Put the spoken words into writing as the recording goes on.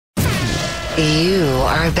You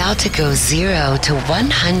are about to go 0 to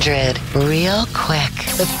 100 real quick.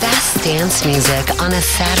 The best dance music on a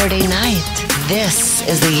Saturday night. This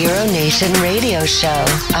is the Euro-Nation radio show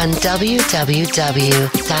on www.djfm.ca.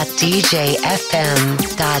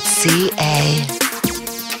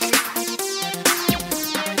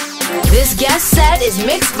 This guest set is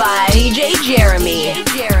mixed by DJ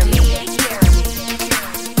GEREMY.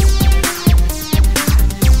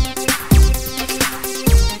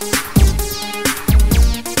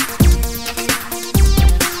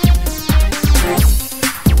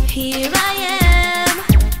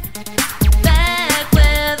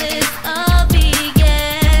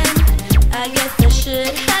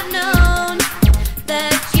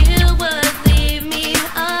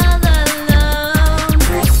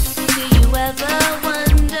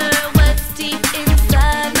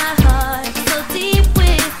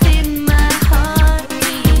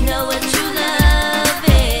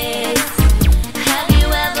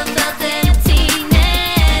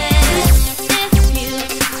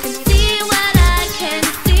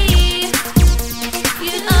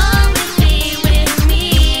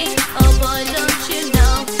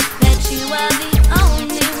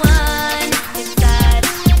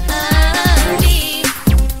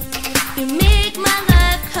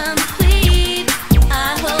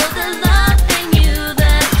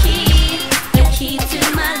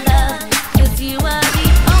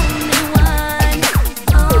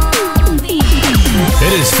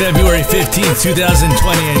 February 15th, 2020,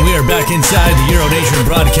 and we are back inside the Euro-Nation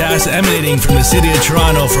broadcast, emanating from the city of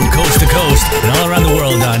Toronto from coast to coast and all around the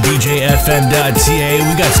world on DJFM.ca.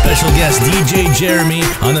 We got special guest DJ GEREMY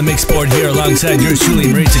on the mix board here alongside yours truly,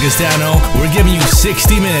 Marisa Castano. We're giving you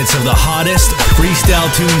 60 minutes of the hottest freestyle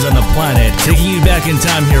tunes on the planet, taking you back in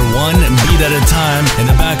time here one beat at a time. In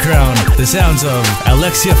the background, the sounds of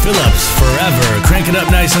Alexia Phillips, Forever. Crank it up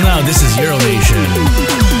nice and loud. This is Euro-Nation.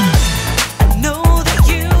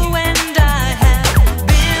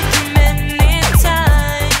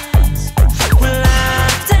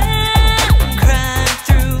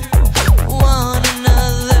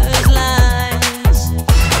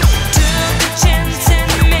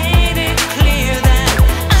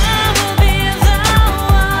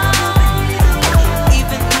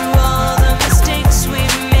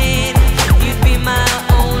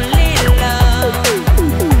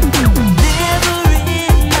 Never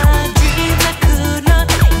in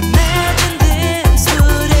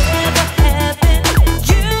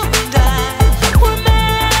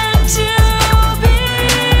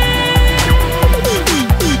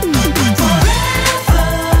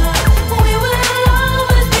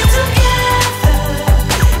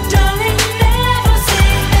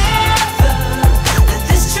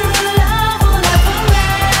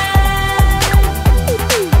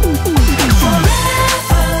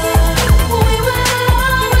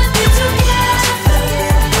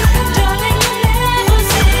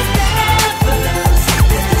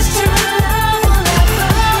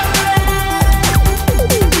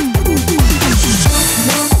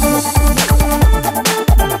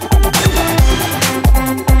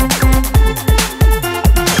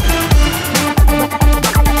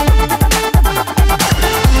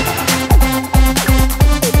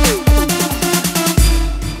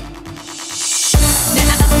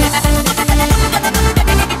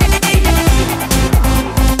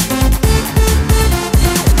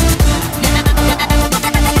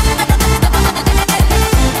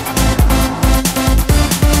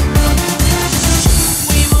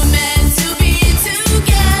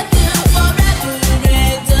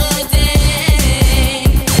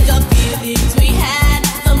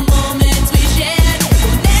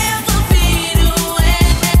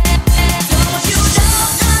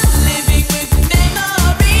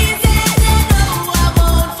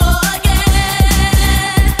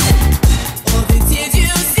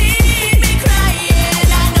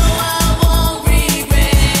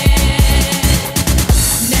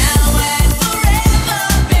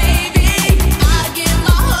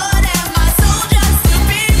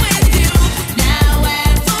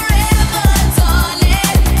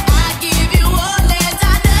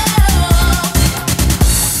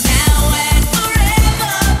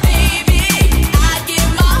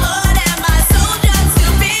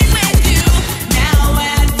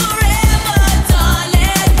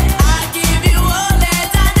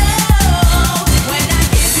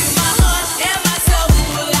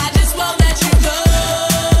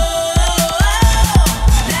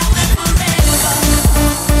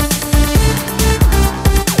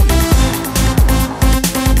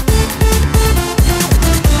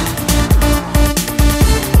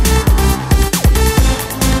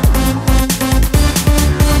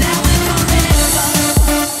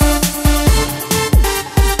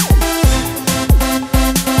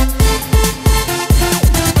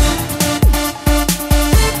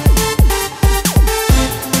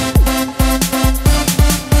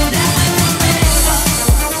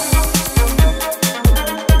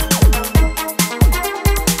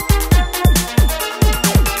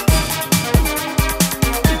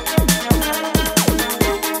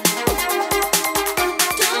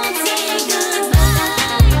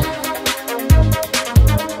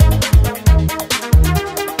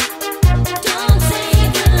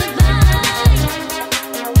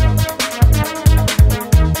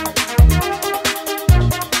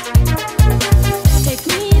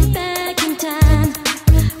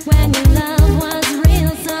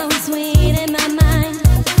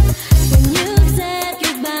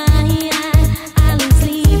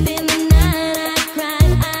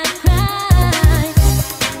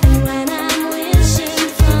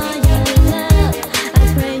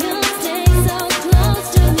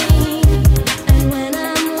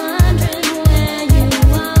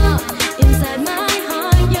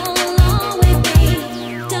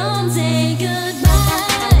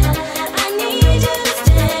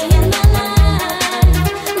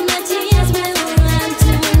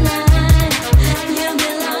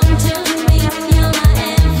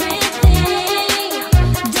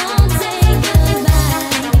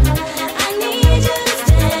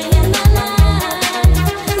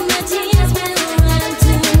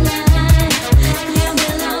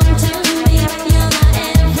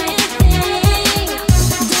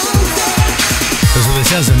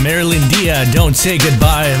Don't Say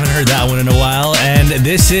Goodbye. I haven't heard that one in a while. And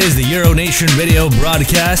this is the Euro Nation radio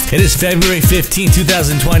broadcast. It is February 15,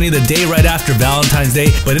 2020, the day right after Valentine's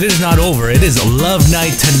Day. But it is not over. It is Love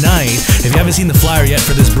Night tonight. If you haven't seen the flyer yet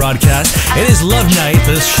for this broadcast, it is Love Night.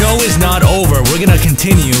 The show is not over. We're going to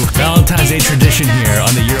continue Valentine's Day tradition here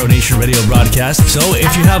on the Euro Nation radio broadcast. So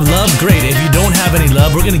if you have love, great. If you don't have any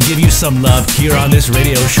love, we're going to give you some love here on this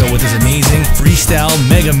radio show with this amazing freestyle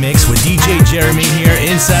mega mix with DJ GEREMY here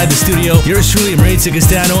inside the studio. Yours truly, Marilyn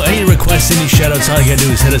Dia. Any requests, any shoutouts, all you gotta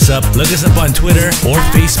do is hit us up. Look us up on Twitter or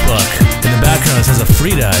Facebook. In the background it says a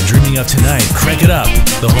Freda, Dreaming of Tonight. Crank it up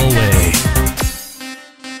the whole way.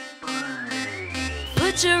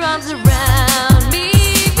 Put your arms around me,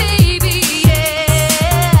 baby,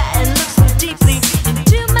 yeah, and look so deeply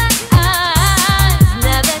into my eyes.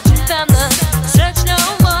 Now that you found the search no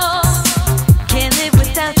more, can't live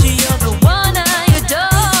without you, you're the one I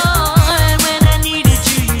adore. And when I needed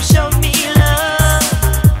you, you showed me love.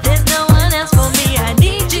 There's no one else for me, I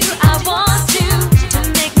need you, I want you to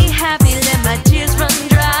make me happy, let my tears run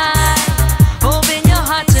dry. Open your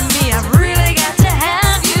heart to me, I've really got to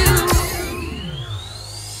have you.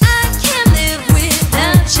 I can't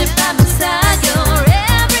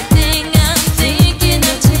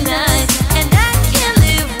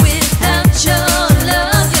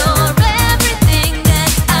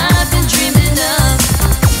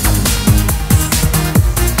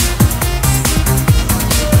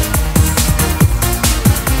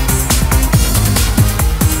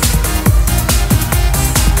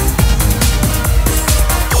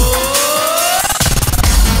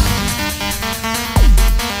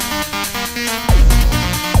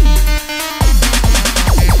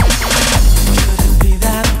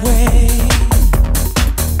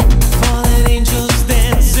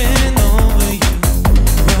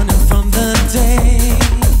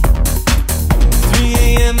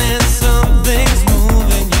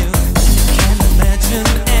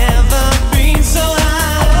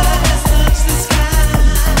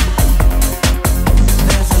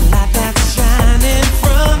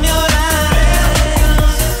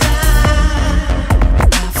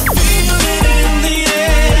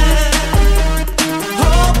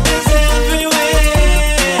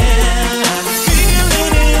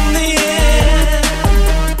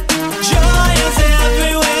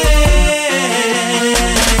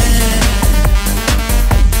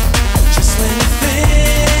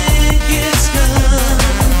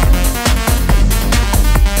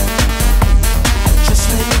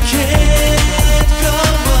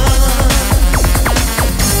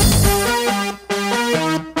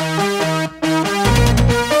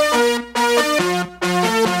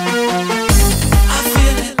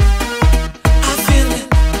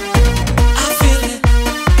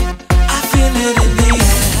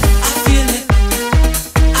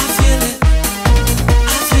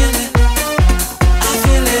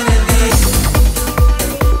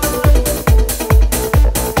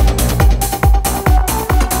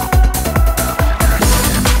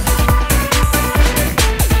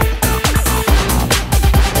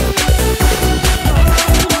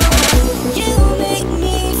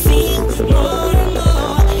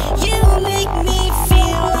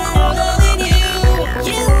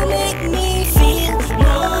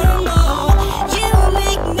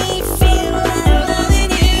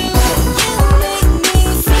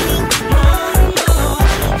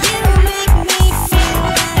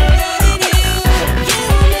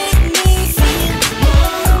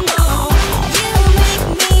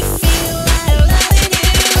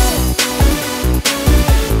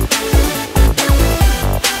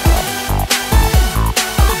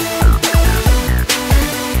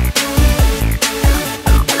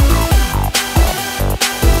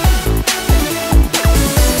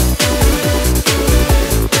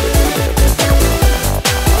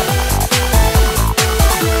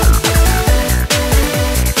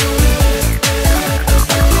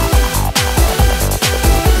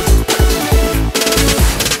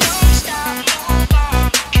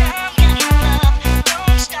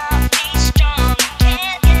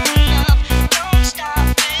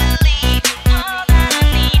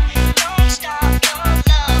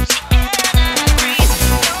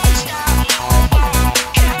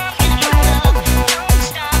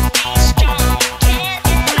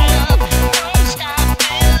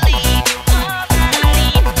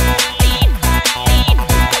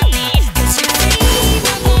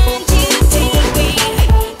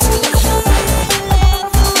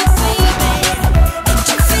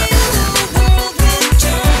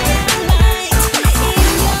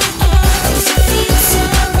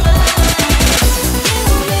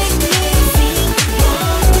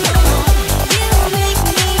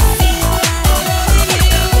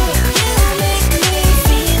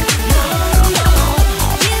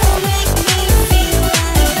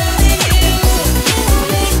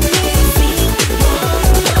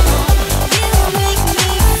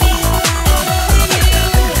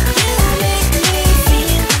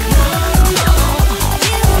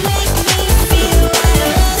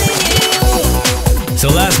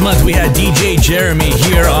Last month we had DJ GEREMY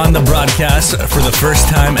here on the broadcast for the first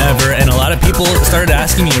time ever, and a lot of people started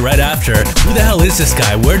asking me right after, who the hell is this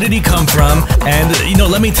guy? Where did he come from? And you know,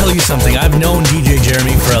 let me tell you something. I've known DJ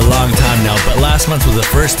GEREMY for a long time now, but last month was the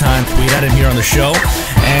first time we had him here on the show,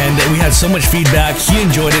 and we had so much feedback. He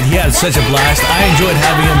enjoyed it. He had such a blast. I enjoyed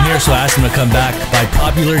having him here, so I asked him to come back by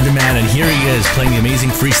popular demand, and here he is playing the amazing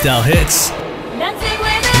freestyle hits.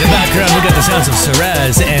 In the background, we got the sounds of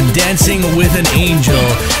Ceres and Dancing with an Angel.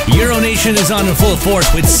 Euro-Nation is on in full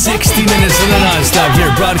force with 60 minutes of the non-stop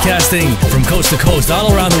here, broadcasting from coast to coast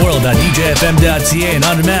all around the world at djfm.ca and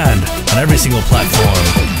on demand on every single platform.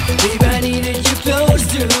 Babe, I needed you close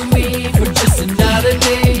to me for just another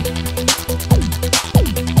day.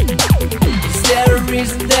 Is there a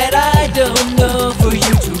reason that I don't know for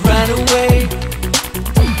you to run away?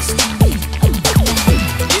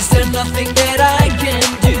 Is there nothing that I can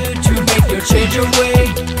do to make your change your way?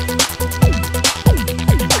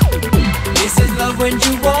 Is it love when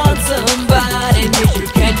you want somebody, need you,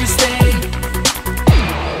 can you stay?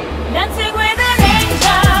 Dancing with an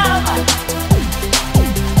angel,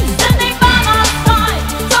 standing by my side,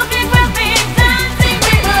 talking with me, dancing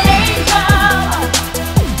with an angel,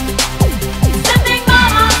 standing by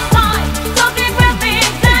my side, talking with me,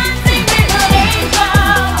 dancing with an angel,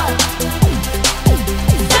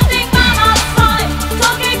 standing by my side,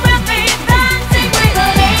 talking with me, dancing with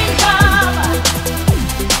an angel,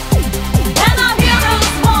 and I hear his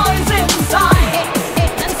voice inside,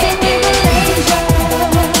 dancing with an angel.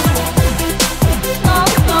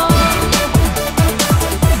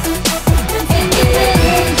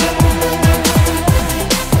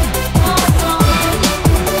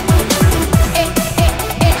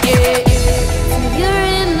 You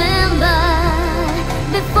remember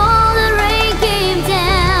before the rain came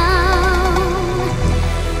down,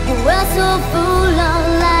 you were so full of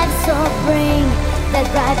life, so bring that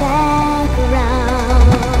right back around.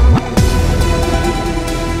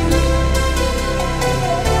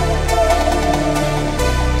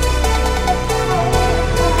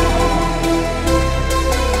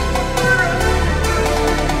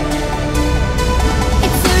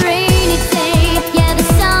 It's a rainy day, yeah, the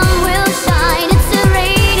sun will shine. It's a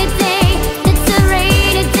rainy day, it's a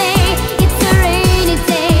rainy day, it's a rainy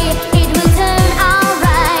day, it will turn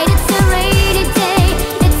alright. It's a rainy day,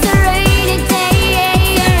 it's a rainy day,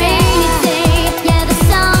 it's a rainy day, yeah, the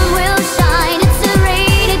sun will shine. It's a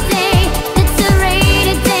rainy day, it's a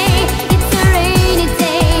rainy day, it's a rainy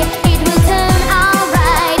day, it will turn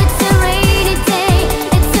alright. It's a rainy day,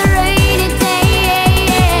 it's a rainy day.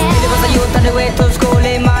 There was a youth on the way to school,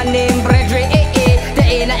 a man named Bredry,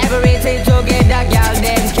 They ain't everything to get that girl,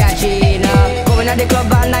 them catching up. Going at the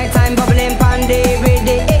club at night time, bubbling pandy with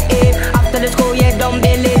the After the school, yeah, dumb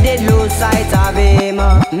Billy did lose sight of him.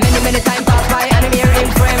 Many times pass by and I'm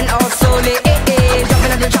hearing friend or solely,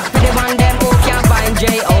 Jumping at the trap for the one them who can't find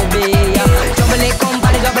J.O.B. Trouble it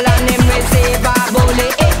company, double and him receive a bully,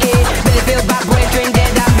 Billy feel bad, boy, twin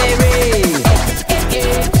dead and buried.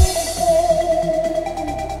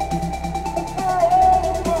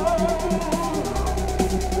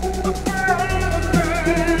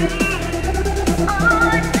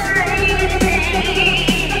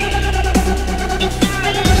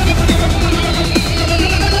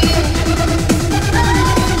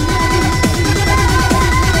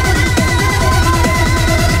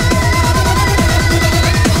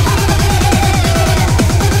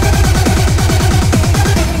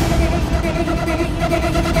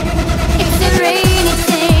 It's a rainy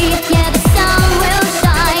day, yeah, the sun will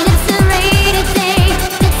shine. It's a rainy day,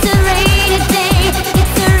 it's a rainy day,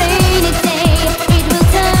 it's a rainy day, it will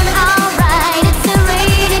turn alright. It's a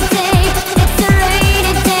rainy day, it's a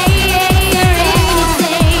rainy day, it's a rainy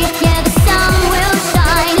day, yeah, the sun will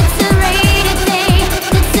shine. It's a rainy day,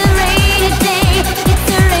 it's a rainy day, it's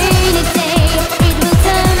a rainy day, it will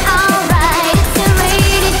turn alright. It's a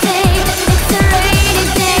rainy day, it's a rainy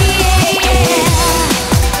day.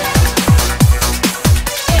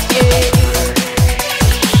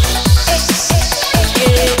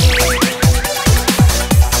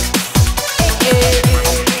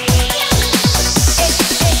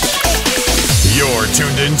 You're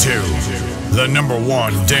tuned into the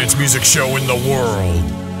 #1 dance music show in the world.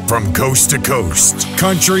 From coast to coast,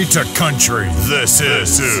 country to country, this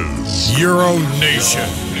is Euro-Nation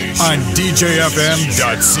on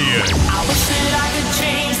djfm.ca. I wish that I could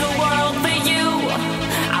change the world for you.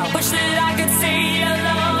 I wish that I could say your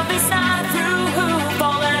love is not through.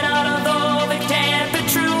 Falling out of love, it can't be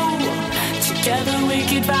true. Together we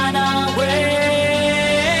could find our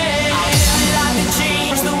way. I wish that I could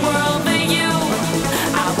change the world for you.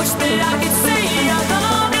 I wish that I could say your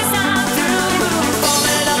love is not through.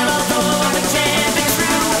 Falling out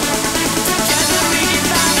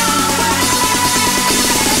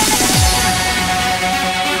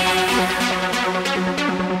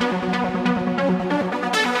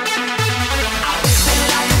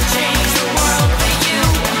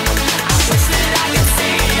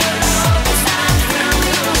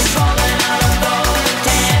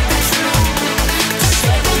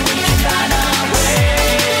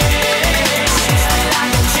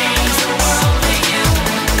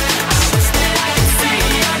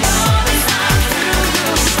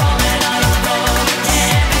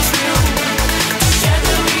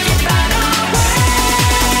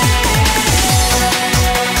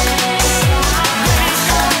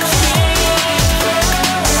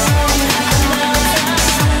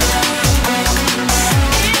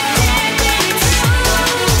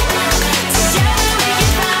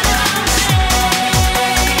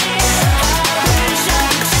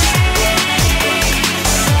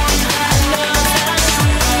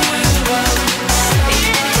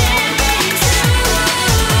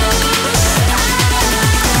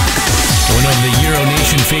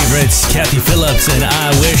favorites, Kathy Phillips and I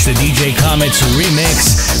Wish, the DJ Comet's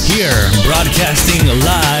remix, here broadcasting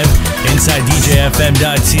live inside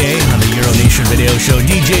DJFM.ca on the Euro Nation video show.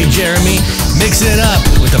 DJ GEREMY mixing it up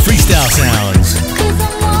with the freestyle sounds.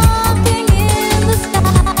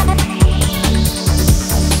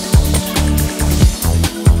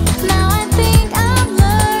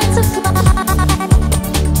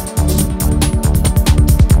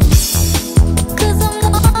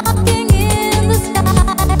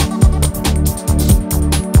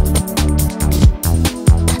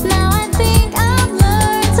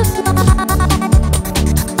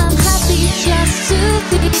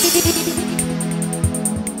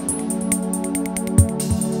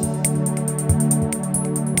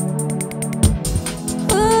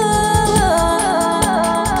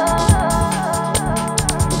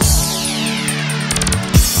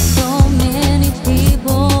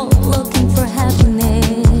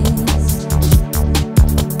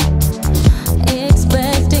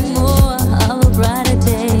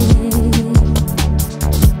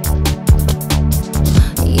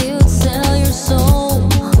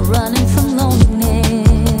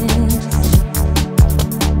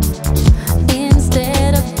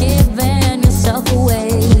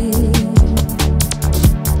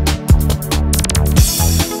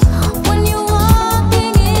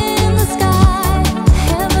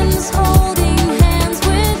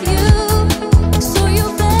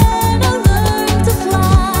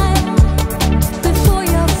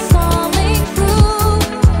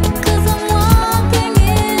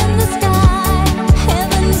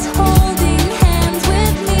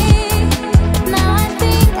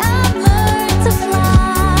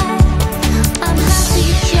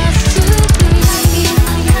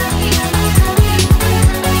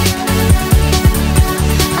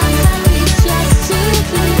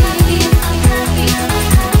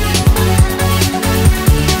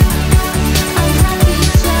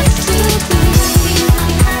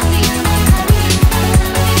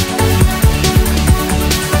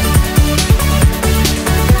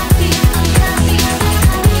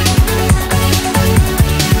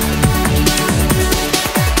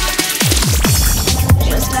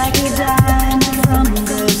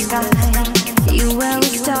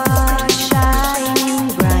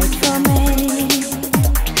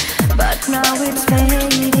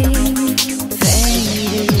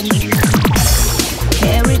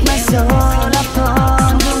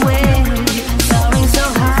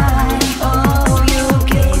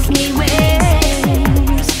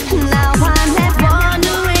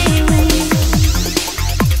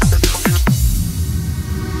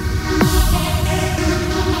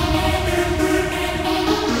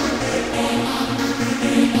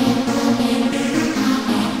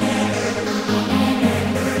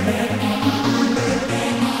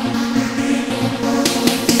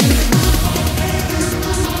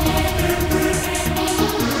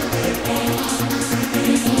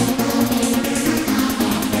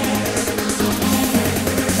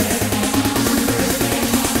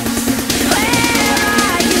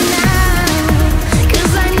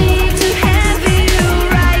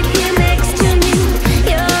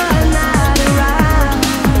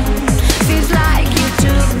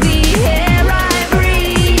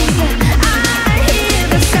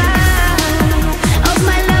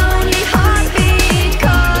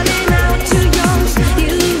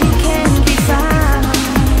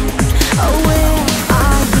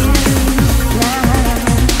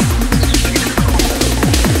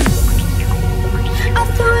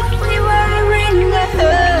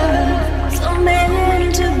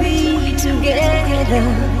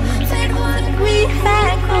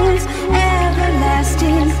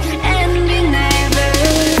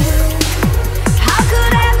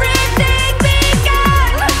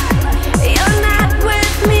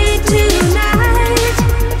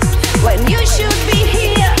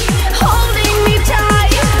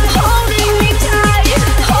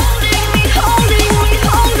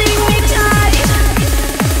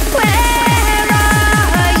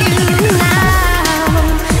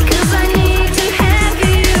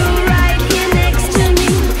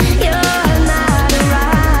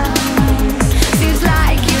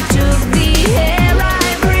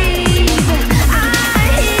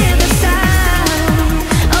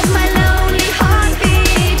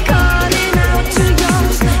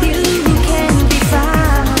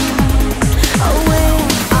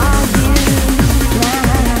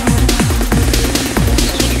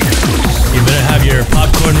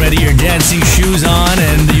 dancing shoes on,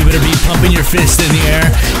 and you better be pumping your fist in the air,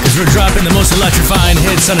 because we're dropping the most electrifying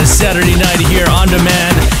hits on a Saturday night here on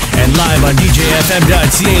demand and live on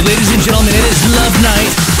DJFM.ca. Ladies and gentlemen, it is Love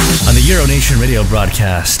Night on the Euro-Nation radio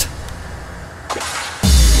broadcast.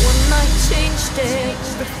 One night changed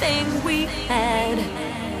everything we had.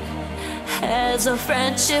 Has a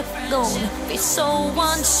friendship gonna be so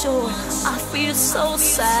unsure? I feel so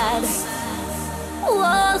sad.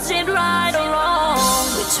 Was it right or wrong?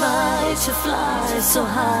 We tried to fly so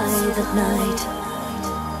high that night.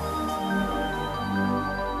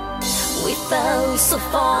 We fell so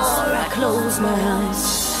far, I closed my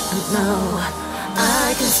eyes. And now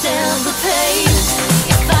I can stand the pain.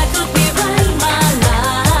 If I could rewrite my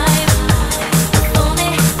life, if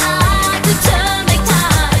only I could turn back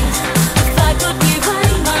time. If I could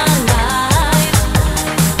rewrite my life,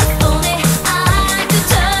 if only I could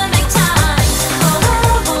turn back time. Oh,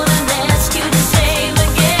 I wouldn't ask you the same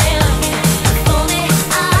again. If only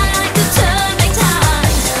I could turn back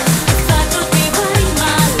time. If I could rewrite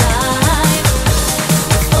my life,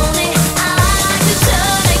 if only I could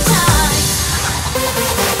turn back time.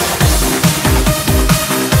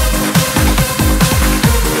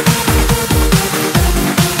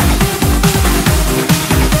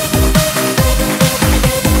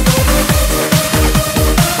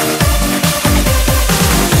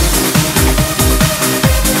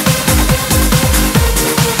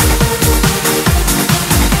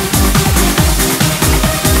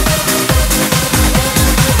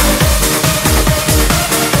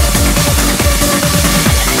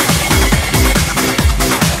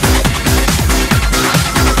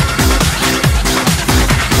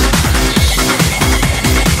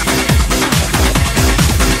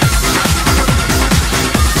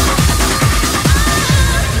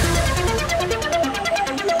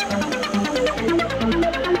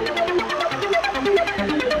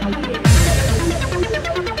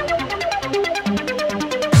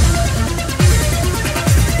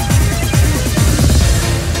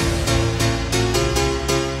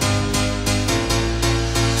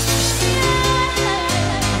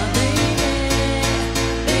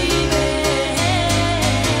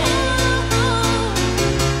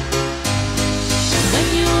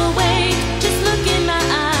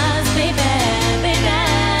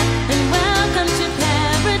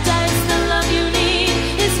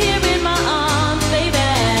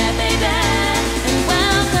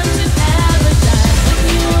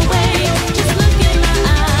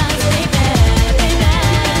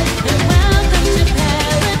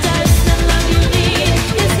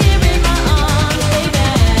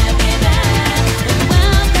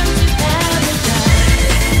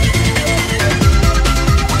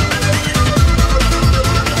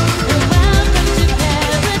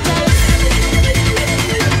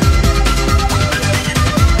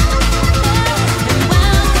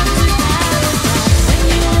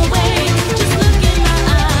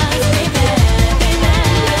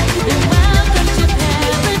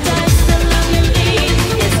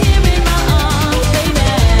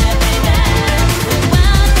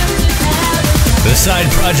 Side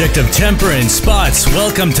project of Temperance Spots.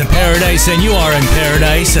 Welcome to Paradise, and you are in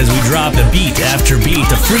paradise as we drop a beat after beat.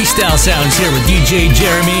 The freestyle sounds here with DJ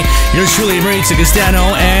GEREMY. Yours truly, Maritza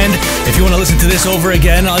Castano. And if you want to listen to this over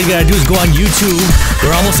again, all you gotta do is go on YouTube.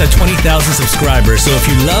 We're almost at 20,000 subscribers, so if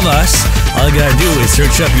you love us, all you gotta do is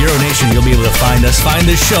search up Euro-Nation. You'll be able to find us. Find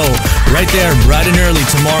this show right there, bright and early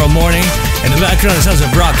tomorrow morning. In the background, the sounds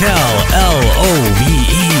of Brockell, Love,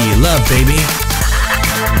 love, baby.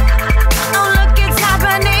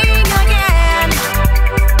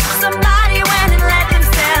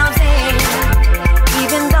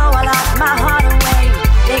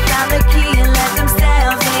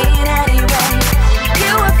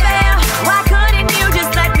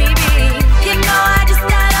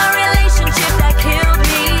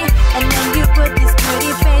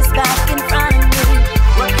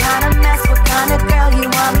 Girl, you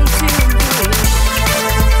want me to be?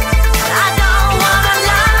 I don't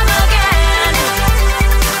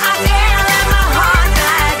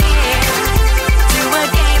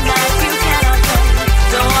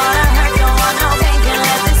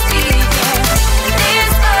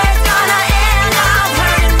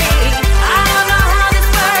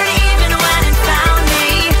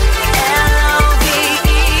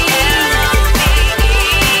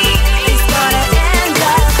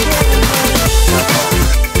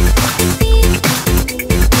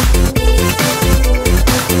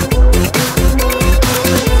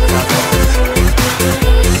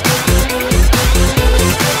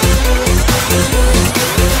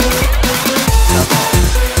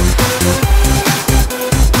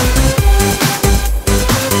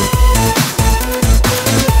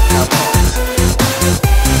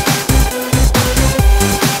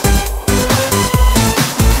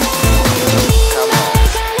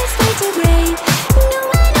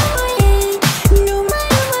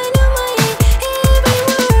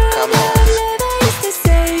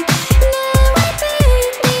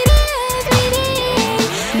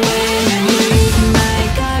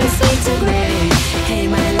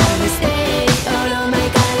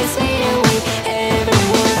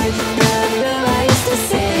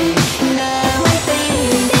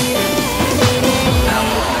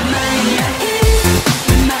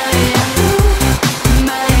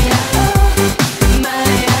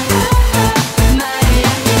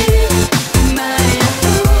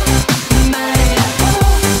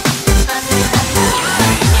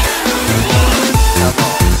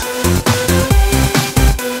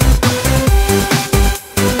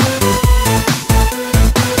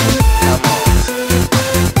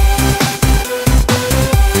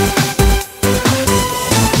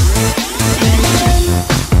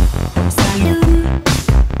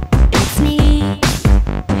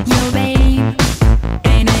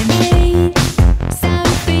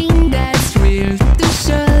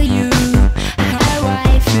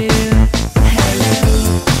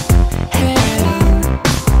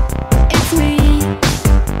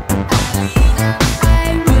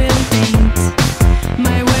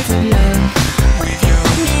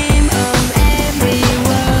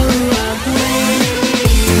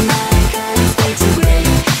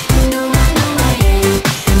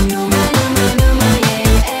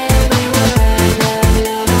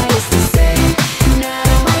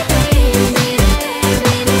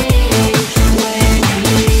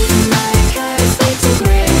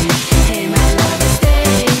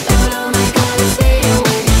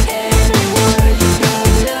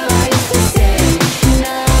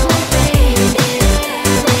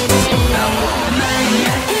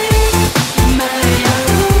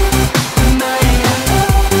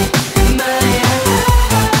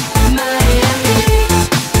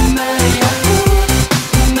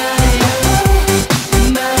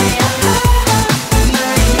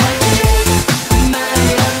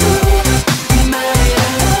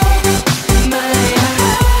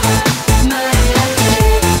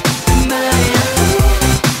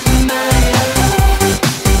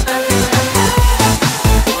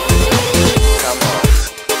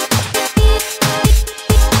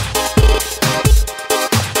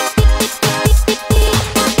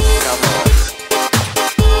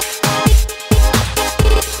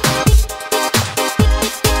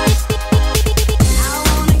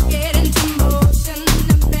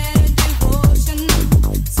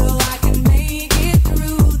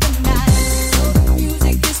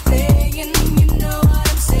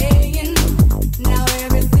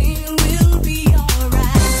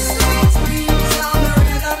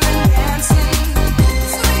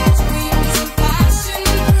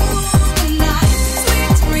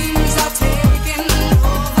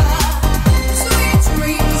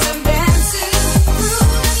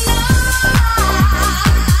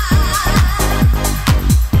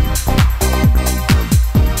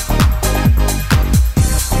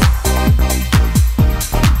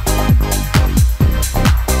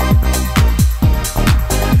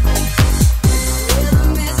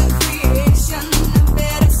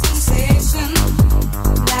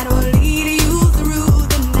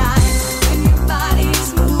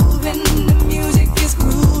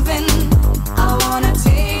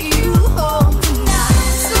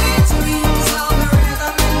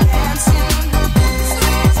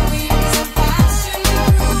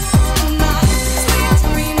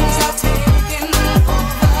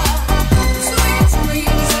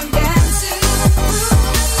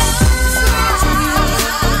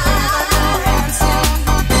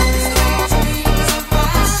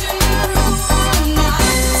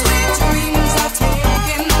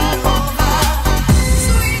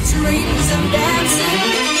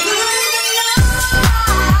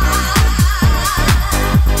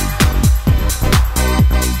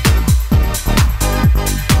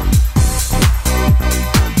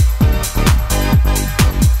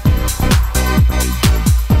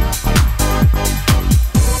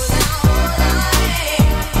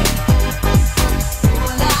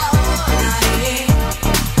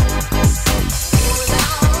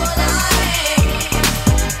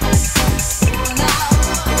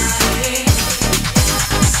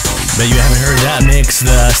heard that mix,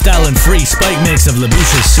 the Style and Free Spike mix of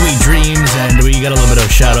Labusha's Sweet Dreams, and we got a little bit of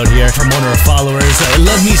shout out here from one of our followers.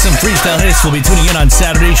 Love me some freestyle hits. We'll be tuning in on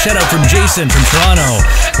Saturday. Shout out from Jason from Toronto,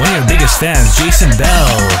 one of your biggest fans, Jason Bell.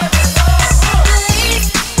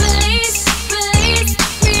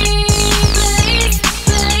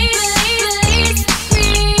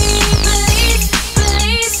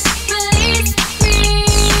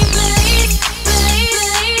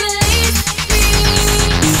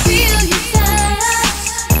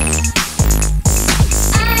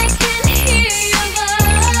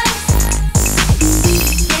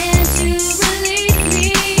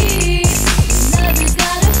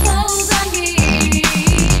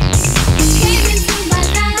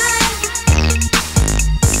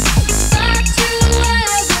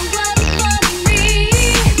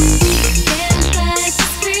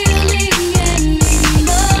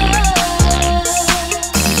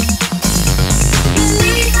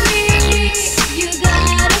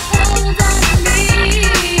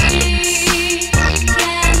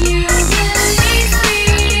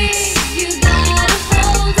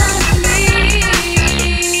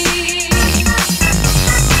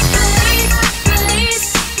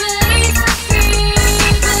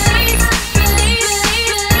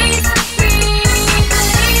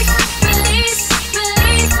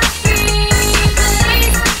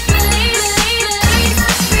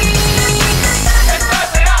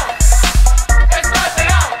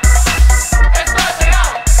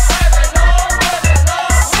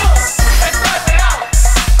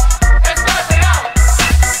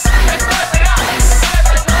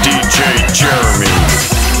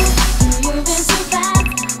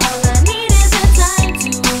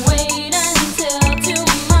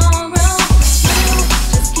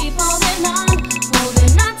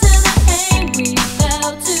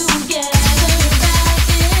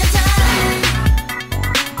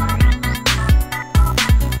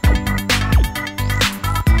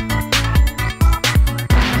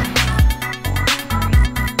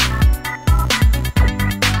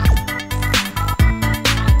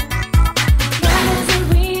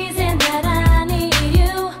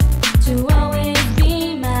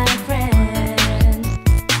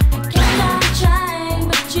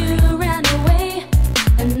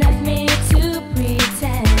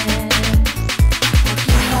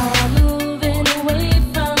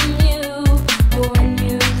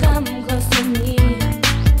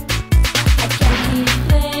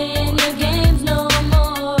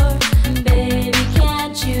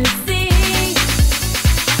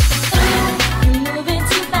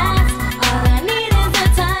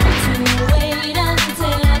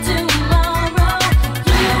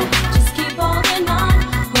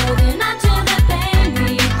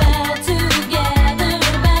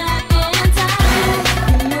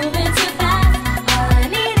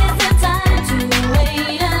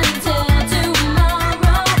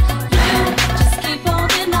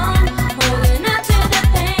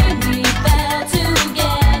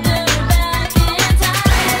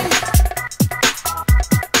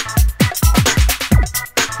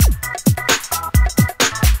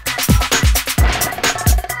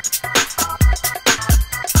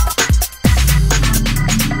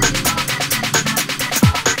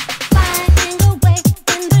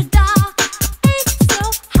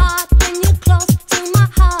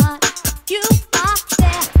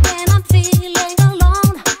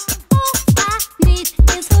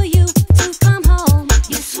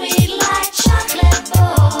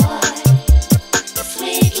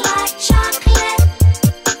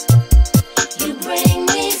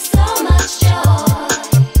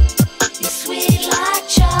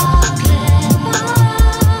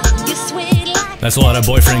 That's what a lot of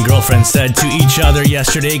boyfriend and girlfriend said to each other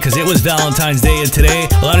yesterday because it was Valentine's Day, and today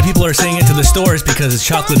a lot of people are saying it to the stores because its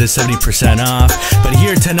chocolate is 70% off. But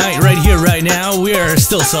here tonight, right here, right now, we are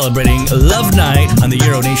still celebrating Love Night on the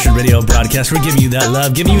Euro Nation radio broadcast. We're giving you that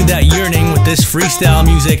love, giving you that yearning with this freestyle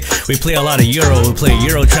music. We play a lot of Euro, we play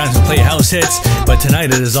Euro trance, we play house hits, but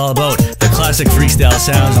tonight it is all about the classic freestyle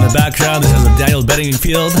sounds. In the background, this is a Daniel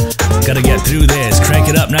Bedingfield. Gotta get through this, crank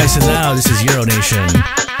it up nice and loud. This is Euro Nation.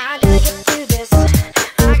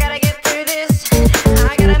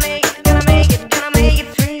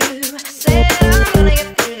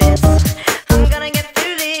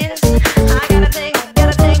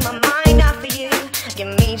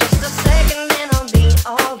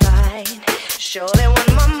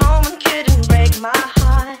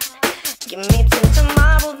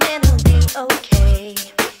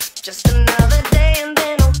 Just another day and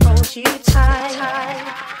then I'll hold you tight.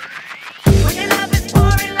 When your love is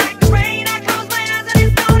pouring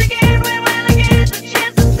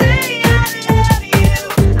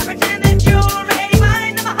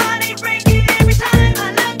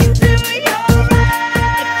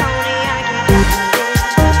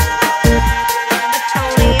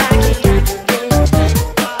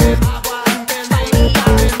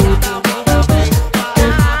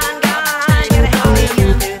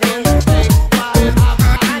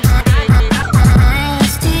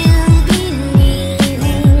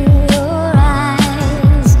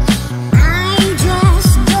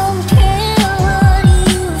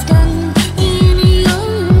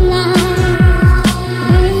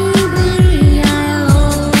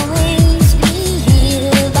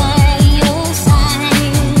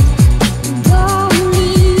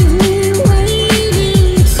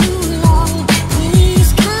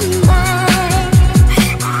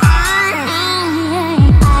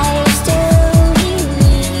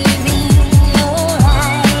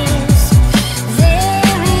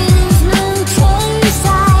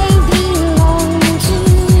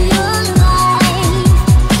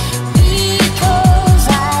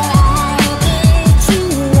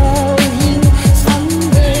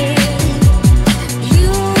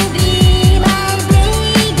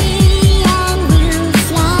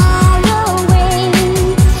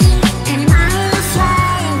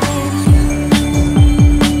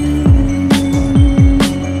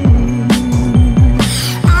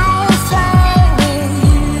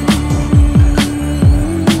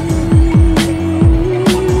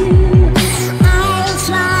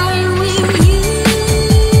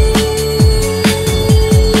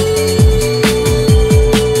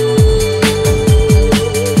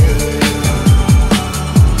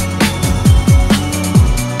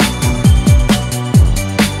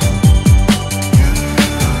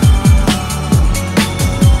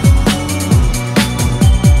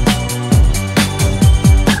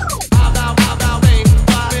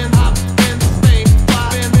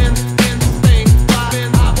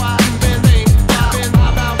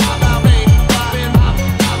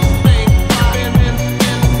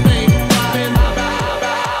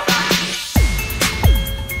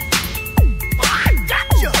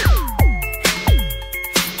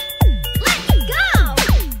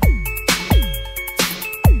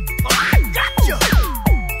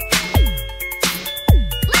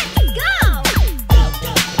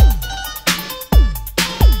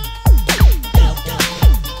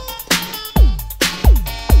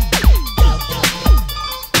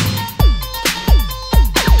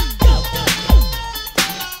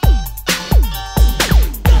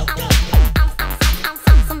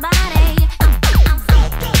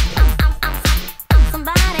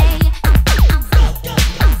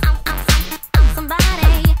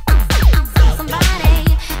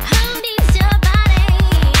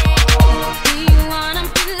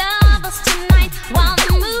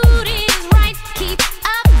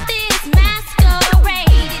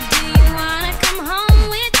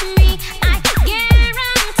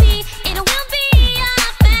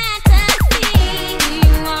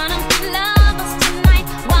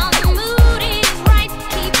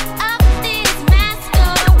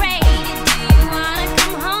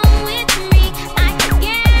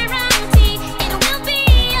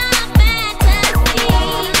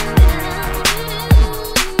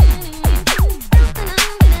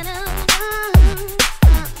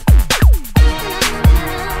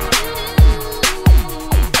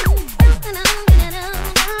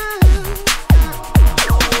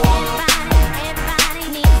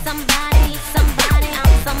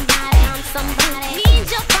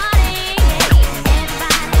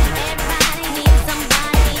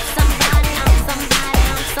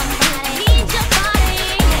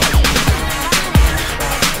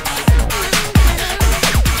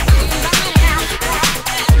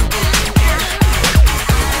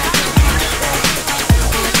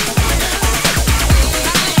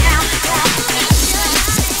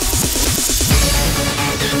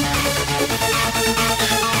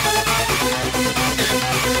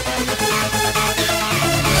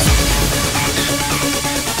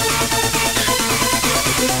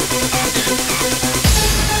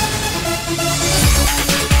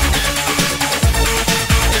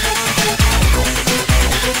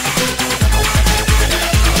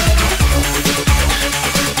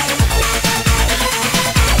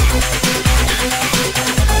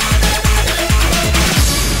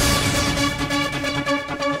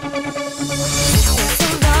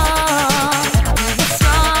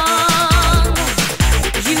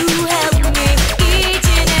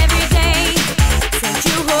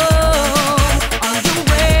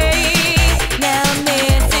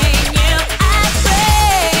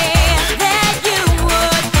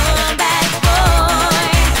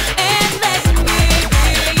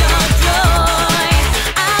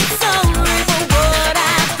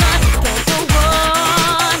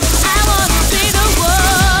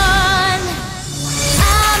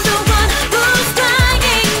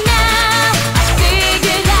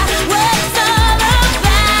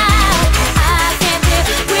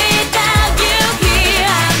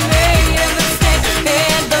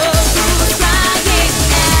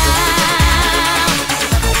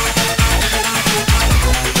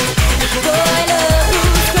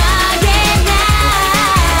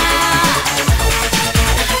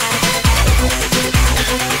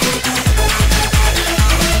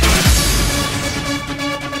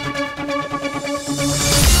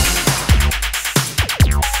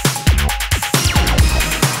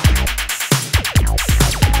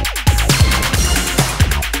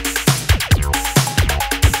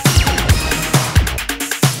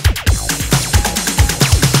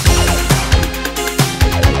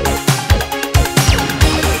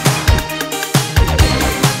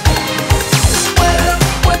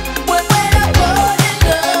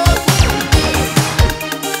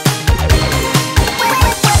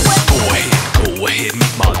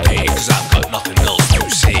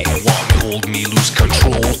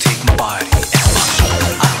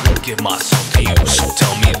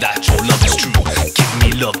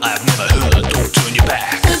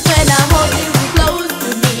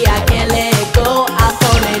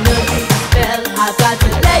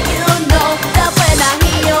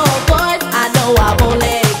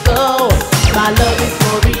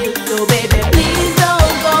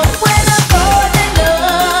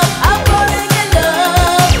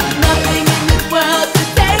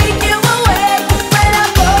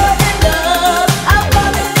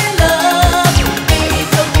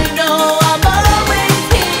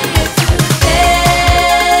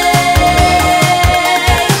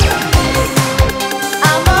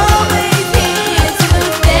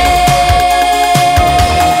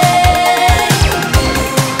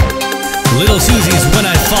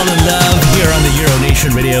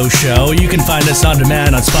Show. You can find us on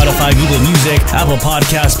demand on Spotify, Google Music, Apple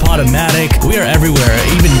Podcasts, Podomatic. We are everywhere,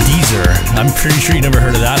 even Deezer. I'm pretty sure you never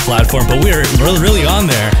heard of that platform, but we're really on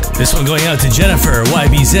there. This one going out to Jennifer,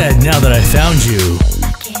 YBZ, Now That I Found You.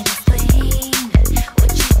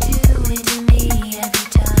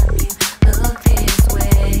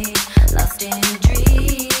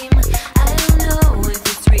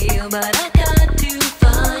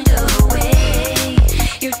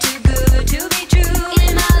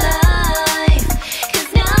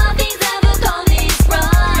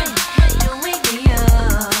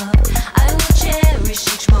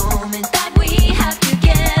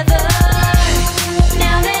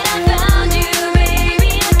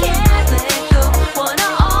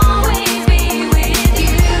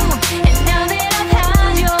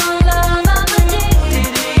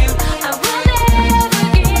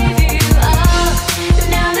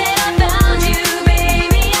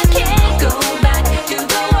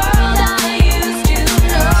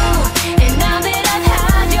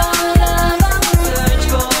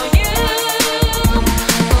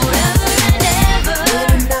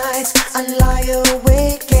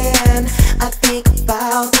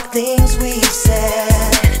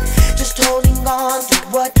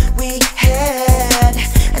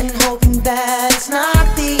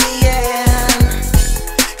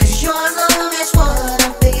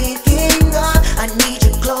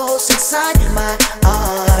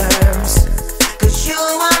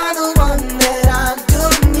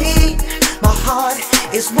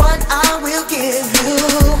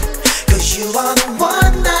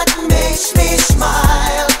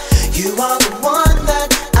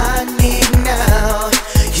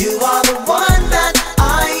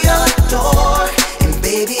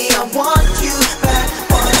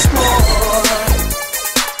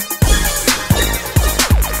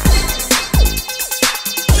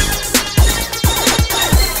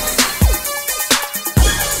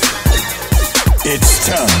 It's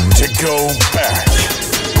time to go back,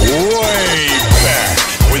 way back,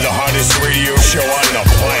 with the hottest hottest radio show on the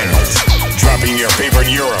planet. Dropping your favorite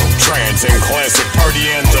Euro, trance, and classic party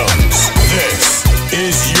anthems. This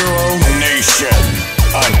is Euro-Nation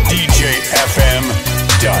on DJFM.ca.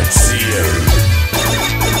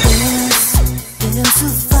 There's a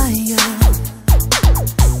fire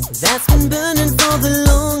that's been burning for the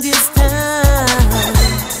longest time.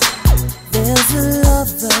 There's a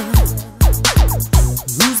lover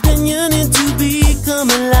who's been yearning to become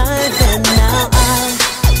alive, and now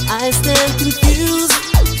I stand confused,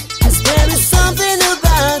 'cause there is something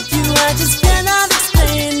about you I just cannot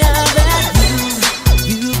explain. Now that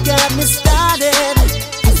you've got me started,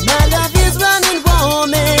 'cause my love is running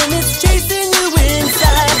warm and it's chasing you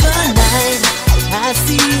inside the night. I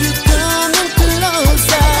see you coming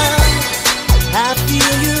closer, I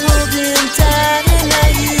feel you holding tight, and now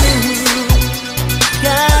you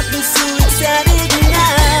got me so excited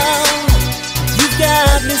now. You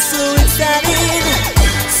got me so excited,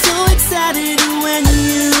 so excited when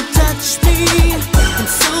you touch me. I'm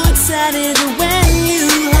so excited when you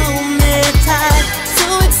hold me tight, so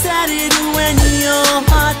excited when your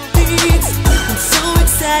heart beats. I'm so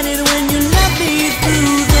excited when you love me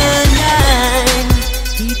through the night.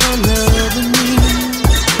 Keep on loving me,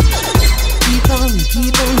 keep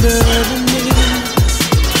on loving me.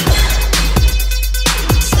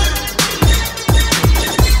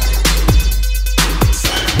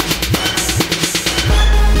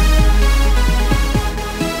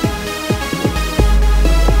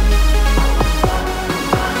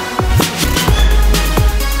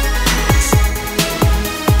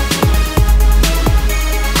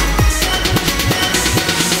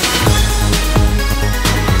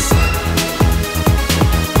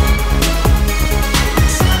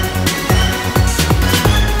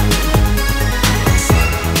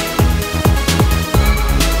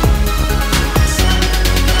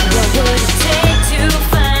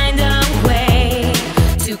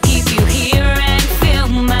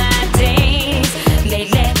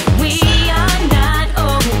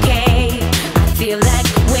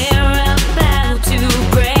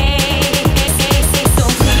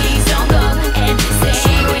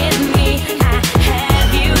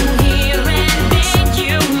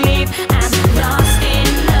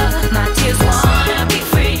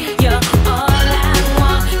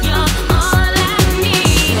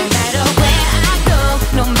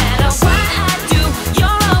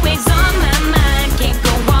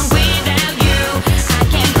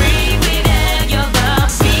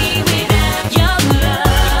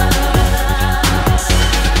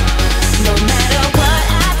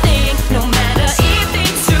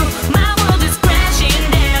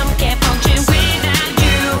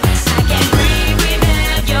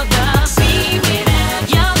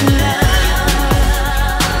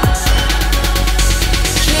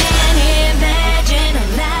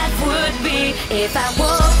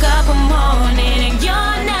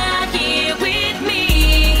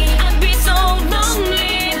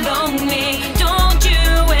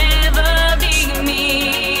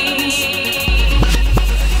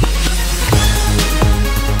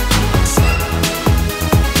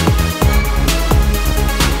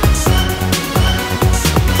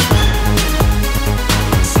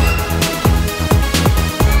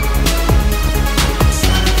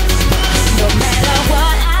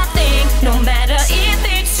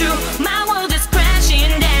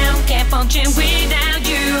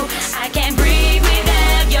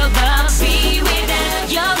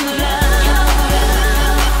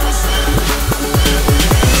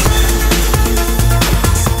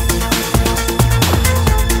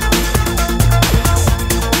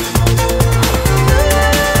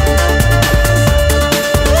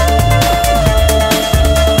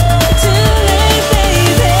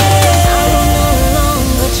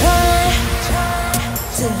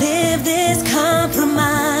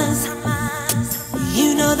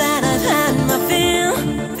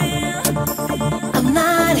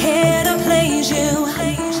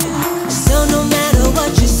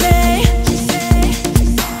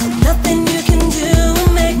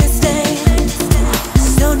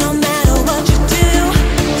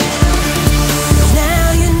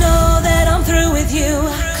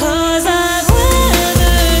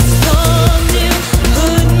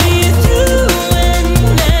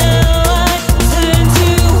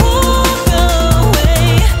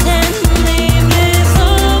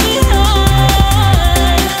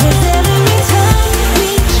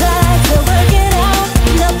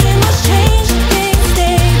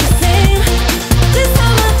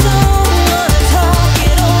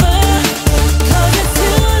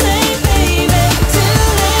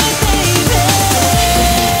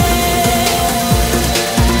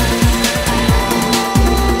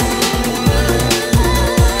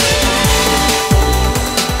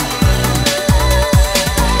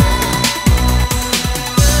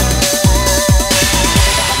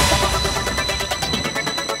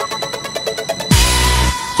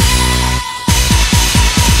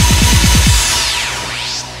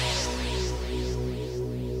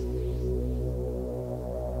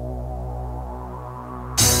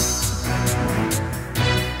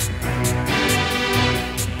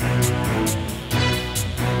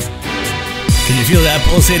 that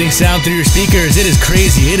pulsating sound through your speakers. It is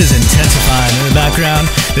crazy. It is intensifying. In the background,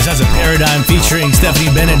 this has a Paradigm featuring Stephanie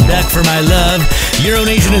Bennett Beck for My Love. Euro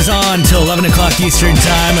Nation is on till 11 o'clock Eastern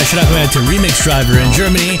Time. I should not go out to Remix Driver in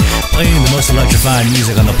Germany, playing the most electrifying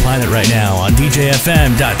music on the planet right now on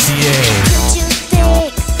DJFM.ca. Could you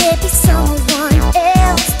think there'd be someone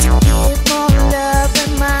else to give more love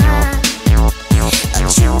than mine? A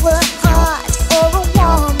truer heart or a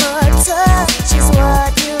warmer touch is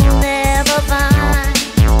what you'll never find.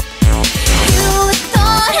 You would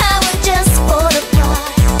thought I would just fall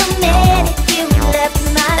apart the minute you left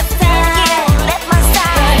my side. But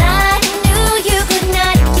I knew you could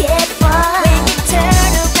not get far when you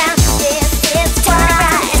turn around. It's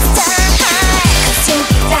time. 'Cause you'll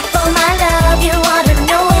be back for my love. You wanna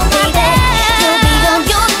know it, baby. You'll be on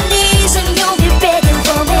your knees and you'll be begging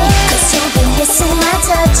for me. 'Cause you'll be missing my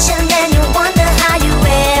touch and then you'll wonder how you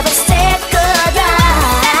ever said goodbye.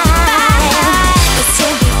 'Cause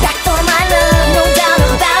you'll be back for my love, no doubt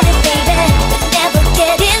about it, baby. You'll never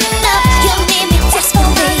get enough. You'll need me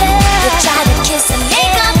desperately. You'll try to kiss and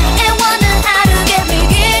make up and wonder how to get me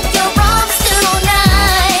in your arms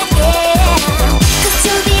tonight. Yeah. 'Cause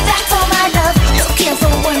you'll be back for my love, looking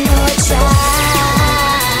for one more try.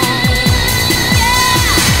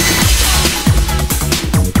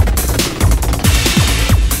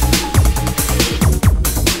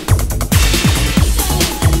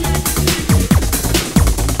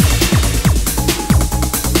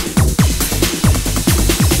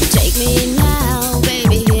 Take me now,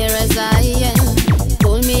 baby, here as I am.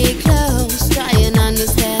 Pull me close, try and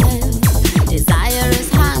understand. Desire is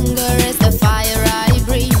hunger, is the fire I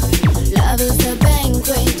breathe. Love is a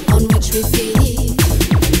banquet on which we feed.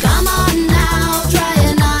 Come on now, try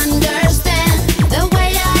and understand the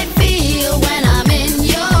way I feel when I'm in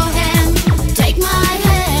your hand. Take my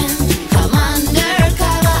hand, come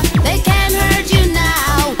undercover. They can't hurt you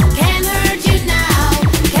now, can't hurt you now,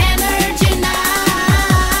 can't hurt you now.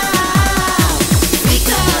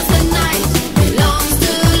 Because the night belongs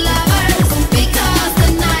to lovers. Because the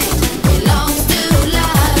night belongs to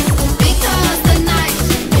love. Because the night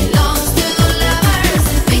belongs to lovers.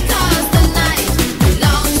 Because the night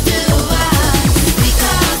belongs to us.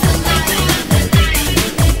 Because the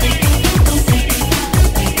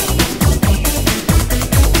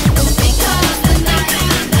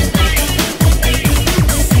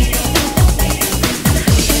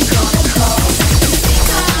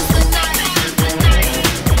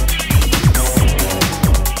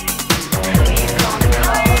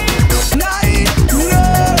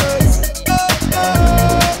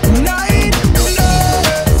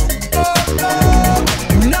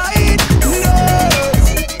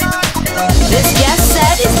This guest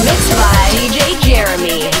set is mixed by DJ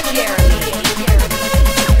Jeremy.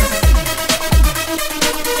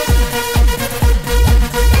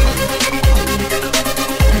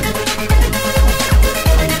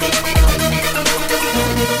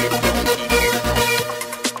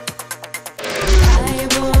 I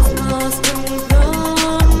was lost and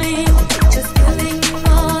lonely, just living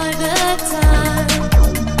all the time.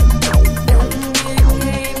 Then you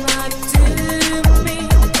came up to me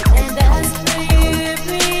and asked me to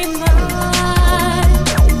be mine.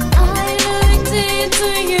 I looked into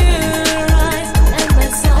your eyes and I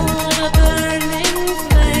saw a burning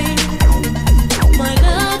flame. My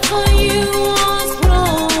love for you was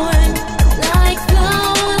growing like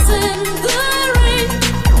flowers in the rain.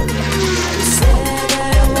 You said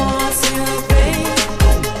I was your babe,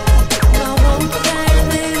 but won't I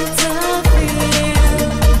interfere?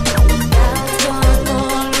 Clouds gone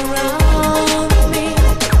all around me,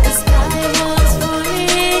 the sky was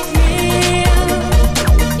fully clear.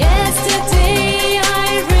 Yesterday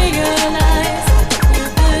I realized you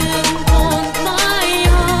didn't want my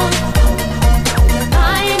heart, but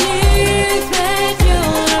I knew that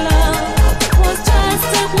your love was just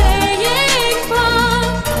a playing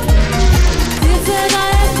part. Did that I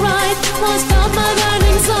have right? Was not my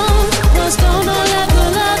burning soul? Was not all of the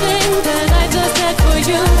loving that I just had for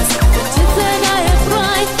you? Did that I have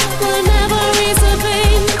right? Whenever is a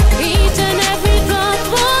pain, each and every drop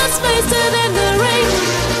was wasted in the rain.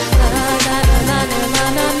 Na na na na na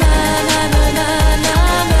na na na na na na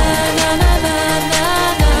na na na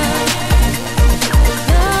na.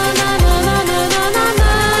 Na na na na na na na na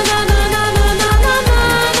na na na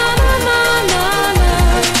na.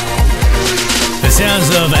 The sounds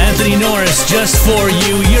of Anthony Norris, Just For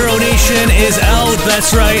You. Euro Nation is out.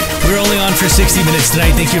 That's right. We're only on for 60 minutes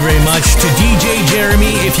tonight. Thank you very much to DJ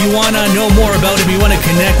Jeremy. If you want to know more about him, you want to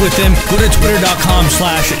connect with him, go to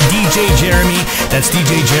twitter.com/DJ Jeremy. That's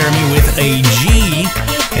DJ Jeremy with a G.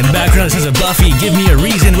 In the background it says a Buffy, give me a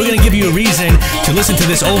reason. We're gonna give you a reason to listen to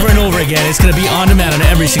this over and over again. It's gonna be on demand on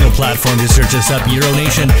every single platform. Just search us up, Euro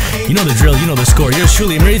Nation. You know the drill, you know the score. Yours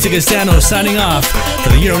truly, Marilyn Dia signing off for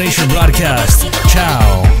the Euro Nation broadcast.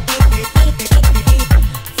 Ciao.